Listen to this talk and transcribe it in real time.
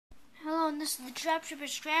this is the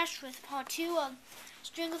Dropshipper's Crash with part 2 of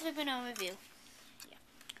String of Hypno review. Yeah.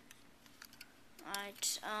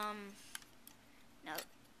 Alright, now,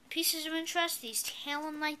 pieces of interest, these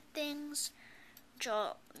talon light things, which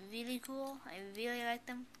are really cool. I really like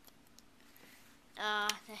them.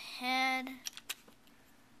 The head,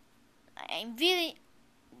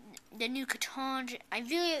 the new Katange,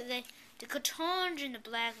 the Katange and the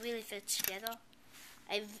black really fits together.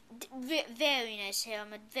 Very nice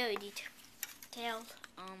helmet, very detailed.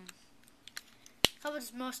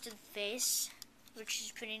 Covers most of the face, which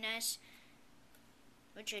is pretty nice.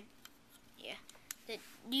 The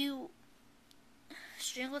new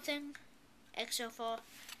Strangle thing,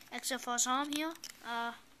 XO4's arm here,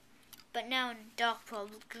 but now in dark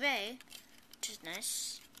purple gray, which is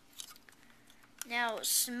nice. Now,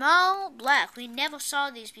 small black, we never saw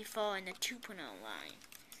these before in the 2.0 line.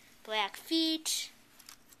 Black feet.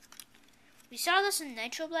 We saw this in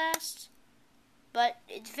Nitro Blast, but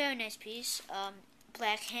it's a very nice piece.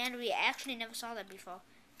 Black hand, we actually never saw that before.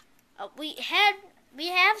 We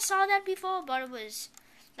have saw that before, but it was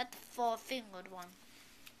not the 4-fingered one.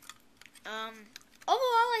 Overall,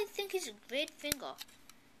 I think he's a great finger,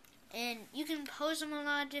 and you can pose him a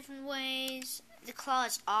lot of different ways. The claw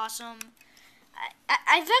is awesome.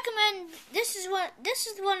 I recommend, this is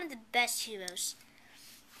one of the best heroes.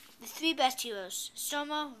 The 3 best heroes: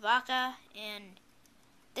 Soma, Raka, and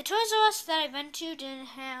the Toys R Us that I went to didn't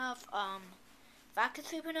have Raka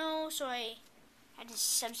 3.0, so I had to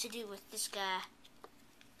substitute with this guy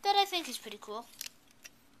that I think is pretty cool.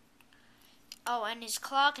 Oh, and his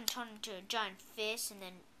claw can turn into a giant fist and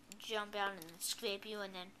then jump out and scrape you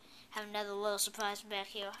and then have another little surprise back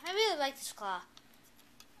here. I really like this claw.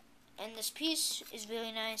 And this piece is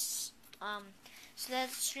really nice. So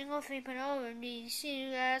that's Stringle 3.0, and we see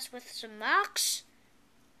you guys with some mocks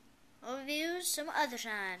or reviews some other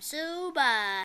time. So, bye.